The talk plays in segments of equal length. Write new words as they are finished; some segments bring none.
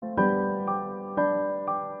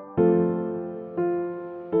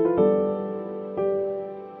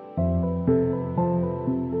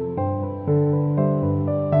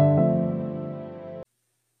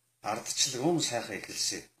ардчлал сайхан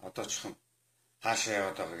эхэлсэн. Одоо ч юм хаашаа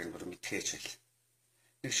яваад байгааг нь бүр мэдхээч байл.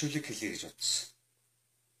 Нэг шүлэг хэлье гэж бодсон.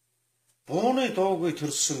 Бууны дуугүй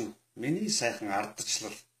төрсөн миний сайхан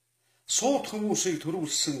ардчлал. Сууд хүмүүсийг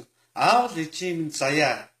төрүүлсэн аавал ээжийн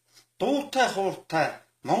заяа. Дуутай хууртай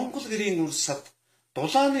Монгол гэрийн урсад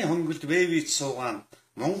дулааны хөнгөлд вэвийт суугаан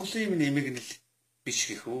Монголын нэмэгнэл биш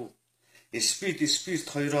гэхүү. Спирт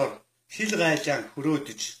хоёроор хил гайлаан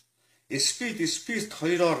хөрөөдөж. Спирт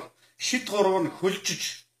хоёроор шид гурав нь хөлжиж.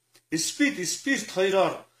 Спирт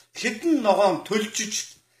хоёроор хідэн ногоон төлжиж.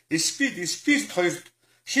 Спирт хоёрт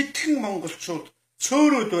хитгэн монголчууд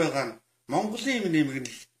цөөрөөд байгаа нь Монголын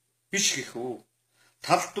нэмэгнэл биш гэхүү.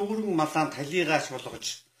 Тал дүүрэн малаан талигаач болгож,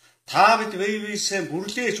 та бид вэвисээ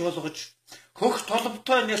бүрлээж болгож, хөх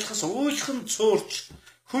толбтой нялхас уйлхан цөөрч,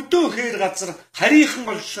 хөдөө хээр газар харийнхан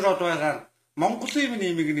олшроод байгаа нь Монголын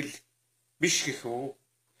нэмэгнэл биш гэхүү.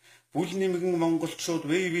 Бүл нэмгэн монголчууд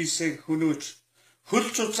вэвисээ хөнөөж, хөл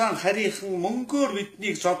цуцаан харийнхан мөнгөөр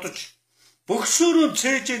биднийг зодож, бөхсөөрөө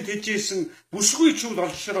цээжэн тэжээсэн бүсгүй чүүд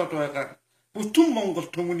олшроод байгаа бүтэн Монгол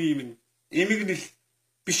төмний минь эмэгнэл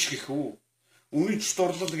биш гэхүү. Үнэнч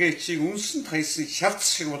дурлал гээчийг үнсэнд хайсан шавц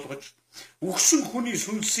шиг болгож, үгсэн хүний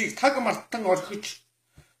сүнсийг таг мартан орхиж,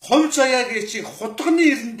 хов заяа гээчийг худганы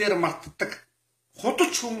ирэн дээр мартдаг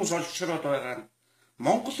худалч хүмүүс олшроод байгаа нь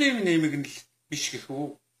Монголын нэмэгнэл биш гэхүү.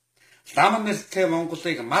 Лам нэртэй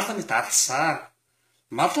Монголыг мал мэт алсан.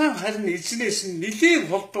 Малан харин эзнээс нь нэлийн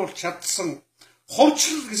холдуулж чадсан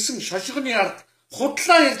ховчлол гэсэн шошгоны ард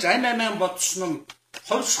худлаа ирж амиан бодсон нь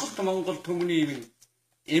ховсголт Монгол төмний минь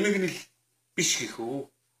эмэгнэл биш гэхүү.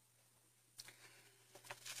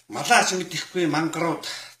 Малаач мэдэхгүй мангарууд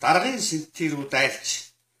даргын сентирүүд айлч,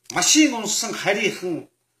 машин унсан харийнхан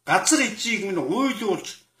газар ижийг минь уйлуулж,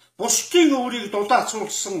 бусдын өөрийг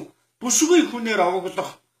дулаацуулсан бүсгүй хүнээр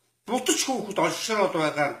овоглох бутаж хөөхд олшроод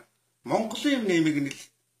байгаа Монголын нэмэгнэл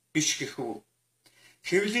биш гэхүү.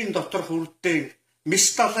 Хэвлийн дотор хүрдэн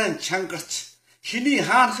мисталайн чангарч, хиний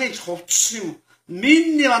хаанхыг хувцсан юм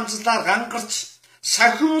минний анзлаар гангарч,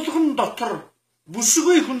 сахиулган дотор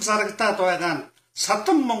бүсгүй хүн зарагдаад байгаа нь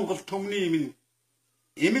садан Монгол төмний минь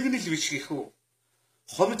эмэгнэл биш гэхүү.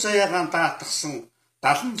 Хов заяагаан даатгсан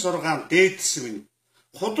 76 дээдсэн минь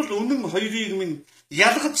худал үнэн хоёрыг минь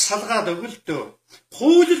ялгаж салгаад өгөлдөө.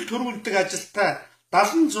 Хуулил төрүүлдэг ажилтай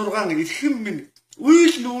 76 эрхэм минь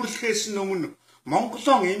үйл нүүрлэхээс өмнө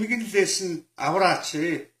Монголон эмэгнэлээс нь авраач.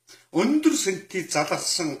 Өндөр сэнти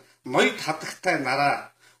заларсан ноёд хадагтай нараа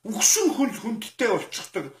үгсэн хүл хүндтэй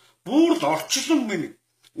болчихдог буурл орчлон минь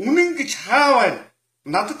үнэн гэж хааваа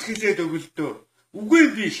надад хэлээд өгөлдөө. Үгүй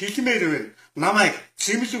би хэлмээр байна. Намайг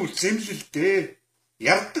зэмлэлдээ.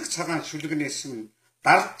 Ярддаг цагаан шүлгнээс минь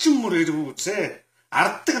дардчин мөр ирвүүзээ.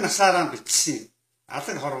 Арддаг насаараа битсэн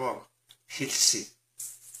алаг хорвоо хэлсэн.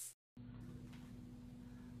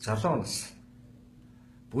 Залуу нас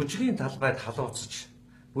бүжгийн талбайд халууцж,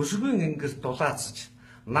 бүсгүй ингэр дулаацж,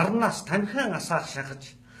 нарнаас тамхиан асаах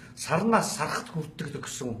шахаж, сарнаас сархад хүртдэг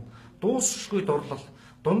гэсэн дуусшгүй дурлал,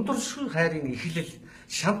 дундуршгүй хайрын эхлэл,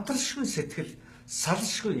 шантаршгүй сэтгэл,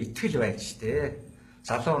 салшгүй итгэл байж тээ.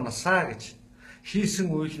 Залуу насаа гэж хийсэн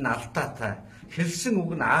үйл нь алдаатай, хэлсэн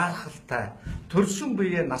үг нь аахалтай, төрсөн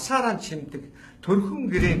биеэ насаараа чимдэг, төрхөн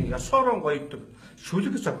гэрээн ёсоорон гойдог,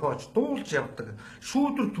 шүлэг зохиож дуулж явдаг,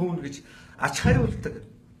 шүүдэр түүнгэж ач хариулдаг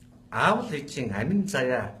аавал ээжийн амин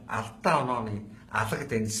заяа алдаа онооны алаг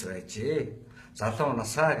дэнс байжээ. Залуу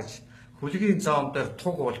насаа гэж хүлгийн зоон дээр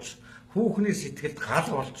туг болж, хүүхний сэтгэлд гал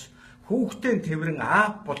болж, хүүхдэд тэврэн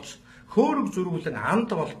аав болж, хөөрөг зөрүүлэн анд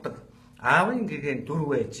болдог аавын гэгээн дүр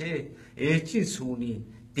байжээ. Ээжийн сүүний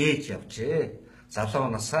дээж явжээ. Залуу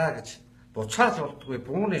насаа гэж буцааж болдгүй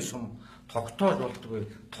бууны сум, тогтоож болдгүй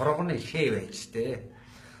торгоны хээ байж тээ.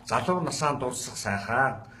 Залуу насаан дурсах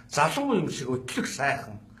сайхан, залуу юм шиг өтлөх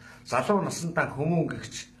сайхан, залуу насандаа хүмүүн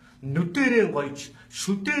гихч, нүдэрээ гойж,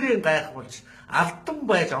 шүдэрээ гайхуулж, алтан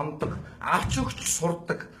байж ондог, авч өгч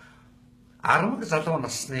сурдаг армаг залуу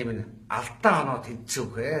насны минь алдаа оноо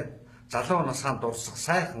тэнцвэхэ. Залуу насаан дурсах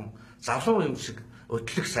сайхан, залуу юм шиг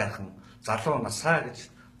өтлөх сайхан, залуу насаа гэж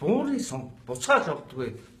бууны сум буцааж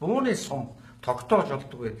болдгүй, бууны сум тогтоож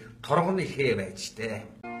болдгүй торгоны хээ байж тээ.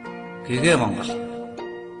 Гэгээ Монгол.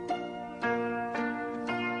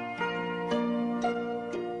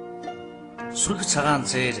 Сүрх цагаан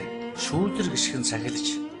зээр шүүдэр гიშгэн сахилж,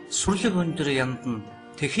 сүрлэг өндөр яндан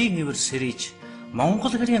тэхийн ивэр сэрийж,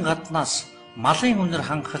 Монгол гэрийн гаднаас малын үнэр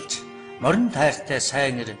ханхалж, морин тайртай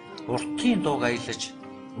сайн ир уртын дууг аялаж,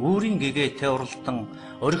 үүрийн гэгээтэй уралдан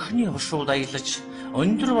орхины хушууд аялаж,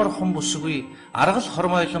 өндөр борхон бүсгүй аргал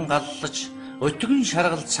хормойлон галлаж, өтгөн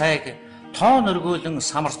шаргал цайг тоон өргөөлөн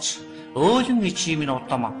самарч, өөлөн ичимийн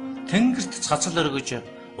удам тэнгэрт цацал өргөж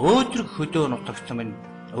өөдрөг хөдөө нутагт минь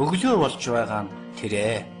өглөө болж байгаа нь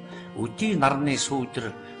тэрэ. Өдий нарны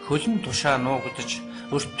сүүдэр хөлн тушаа нуугдаж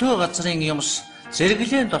өртөө газрын юмс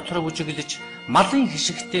зэрэглэн дотор бүжиглэж малын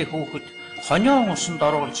хишигтэй хүүхэд хонион усанд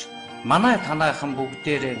оруулж манай танаахан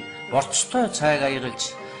бүгдээрээ борцтой цайг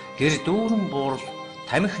аягалж гэр дүүрэн буурал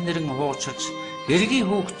тамхи нэрэн хуучилж гэргийн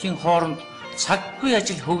хүүхдийн хооронд цаггүй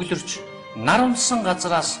ажил хөглөрч нар унсан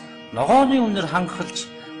газраас ногооны үнэр ханхалж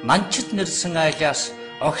нанчид нэрсэн айлаас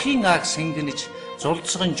охин ааг сэнгэнэж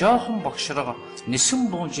зулцгын жоохон богшроо нисэн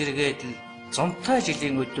буун жиргээд л зунтай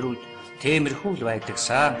жилийн өдрүүд темирхүүл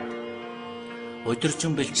байдагсан.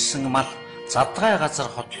 Өдөржин бэлжсэн мал задгай газар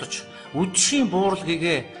хотлож үдшийн буурал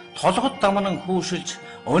гэгээ толгод дамнан хүүшилж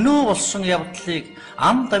өнөө болсон явдлыг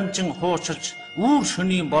ам дамжин хуучилж үүр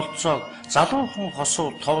шөнийн болцоог залуухан хосуу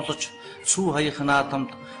товлож цүү хаях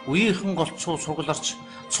наадамд үеийнхэн голцоо сугларч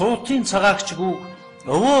цуутын цагаагч гүүг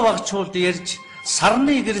өвөө багчуулд ярьж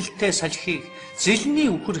сарны гэрэлтэй салхийг зэлний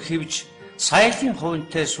үхэр хэвж сайлын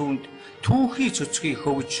хувинтай сүүнд түүхий цөцгийг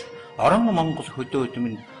хөвж орон Монгол хөдөөд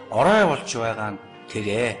минь орой болж байгаа нь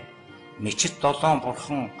тэрэ. Мичит долоон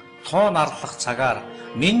бурхан тоон арлах цагаар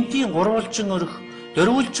мэндийн гурвалжин өрх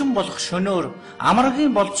дөрвөлжин болох шөнөөр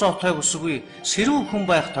амаргийн болцоотой өсгүй сэрүү хүн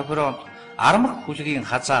байх тохироонд армаг хүлгийн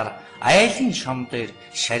хазаар айлын шам дээр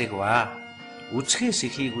шаригваа. Үзхээс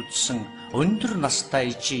ихийг үзсэн өндөр настай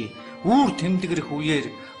ижи үүр тэмдгэрэх үеэр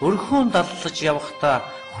өрхөөн даллаж явхдаа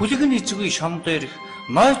хүлгэн эзгүй шам дээрх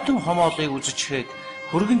нойтон хомоолыг үзчихээд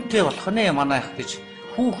хөргөнтэй болох нэ манайх гэж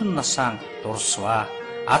хүүхэн насаан дурсваа.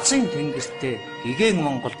 Азын тэнгэртээ гэгэн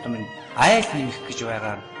Монголд минь айл нэмэх гэж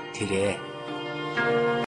байгаа тэрэ.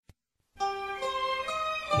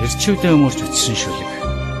 Ирчүүдээ өмөрч үтсэн шүлэг.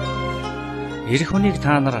 Эр хүнийг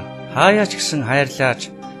та нар хаяач гисэн хайрлааж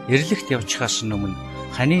эрлэгт явчихаас өмнө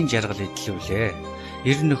ханийн жаргал эдлүүлээ.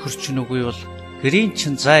 Эр нөхөр ч нүгүй бол гэрийн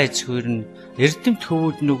чин заа эцгүүрн, эрдэмт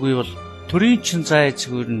хөвүүд нүгүй бол төрийн чин заа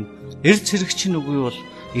эцгүүрн, эр цэрэгч нүгүй бол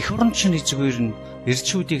эх орон чин эцгүүрн.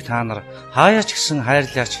 Ирчүүдийг та нар хаяач гисэн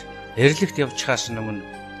хайрлаач эрлэгт явчихаас өмнө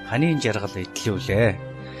ханийн жаргал эдлүүлээ.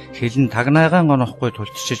 Хилэн тагнаагаан онохгүй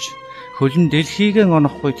тултчиж, хөлн дэлхийгэн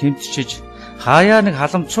онохгүй тэмтчиж, хаяа нэг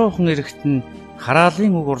халамцуухан эрэгт нь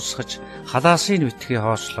хараалын үг урсгаж халаасын битгий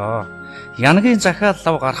хоослоо. Янгийн захиал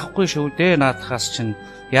лав гарахгүй шүвдээ наадахаас чинь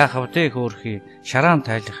яахав дээ хөөрхий шараан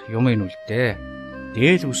тайлах юм ин үлдээ.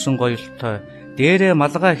 Дээл үсэн гоёлтой, дээрээ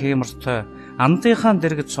малгай хиймэртэй, андынхаа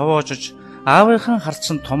дэргэд совоожж аавынхан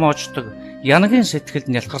харцсан томоождог янгийн сэтгэлд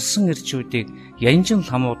нялхарсан ирчүүдийг янжин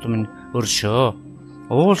ламууд минь өршөө.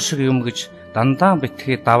 Уул шиг юм гэж дандаа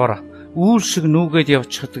битгий давар, үүл шиг нүгээд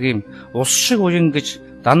явчихдаг юм, ус шиг уян гэж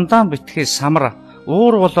дандаа битгий самар,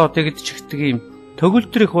 уур болоо дэгдчихдэг юм,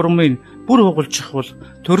 төгөлдрөх урмын бүр хугалчих бол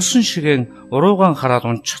төрсөн шигэн уруугаан хараад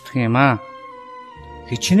унчихдаг юм аа.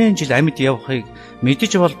 Хичнээн жил амьд явахыг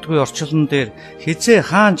мэдэж болдгүй орчлон дээр хизээ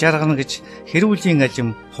хаан жаргана гэж хэрүүлийн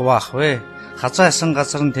алим хуваах вэ. Хазаасан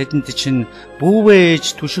газар нь тэдэнд чинь бүүвээ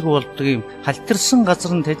ээж түшиг болдог юм. Халтарсан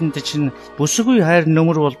газар нь тэдэнд чинь бүсгүй хайр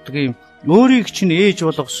нөмөр болдог юм. Өөрийг чинь ээж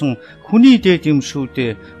болгосон хүний дээд юм шүү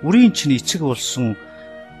дээ. Үрийн чинь эцэг болсон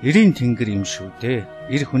эрийн тэнгэр юм шүү дээ.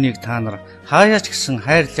 Эр хүнийг та нар хаяач гисэн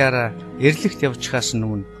хайрлаараа эрлэгт явчихаас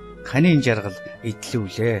өмнө ханийн жаргал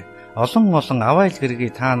эдлүүлээ. Олон авайл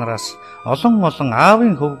гэргийг та нараас олон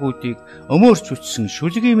аавын хөвгүүдийг өмөрч үтсэн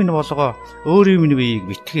шүлгийн минь болгоо, өөрийн минь биеийг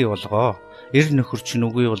битгий болгоо. Эр нөхөр ч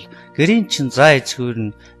нүгүй бол гэрийн чин заа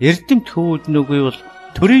эцгүүрн, эрдэмт хөвүүд нүгүй бол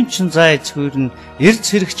төрийн чин заа эцгүүрн, эр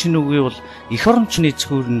цэрэгч нүгүй бол эх орон чин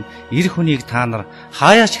эцгүүрн. Эр хүнийг та нар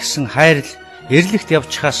хаяач гисэн хайрл эрлэгт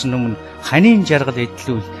явчихаас өмнө ханийн жаргал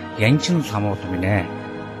эдлүүл янжин ламууд минь ээ.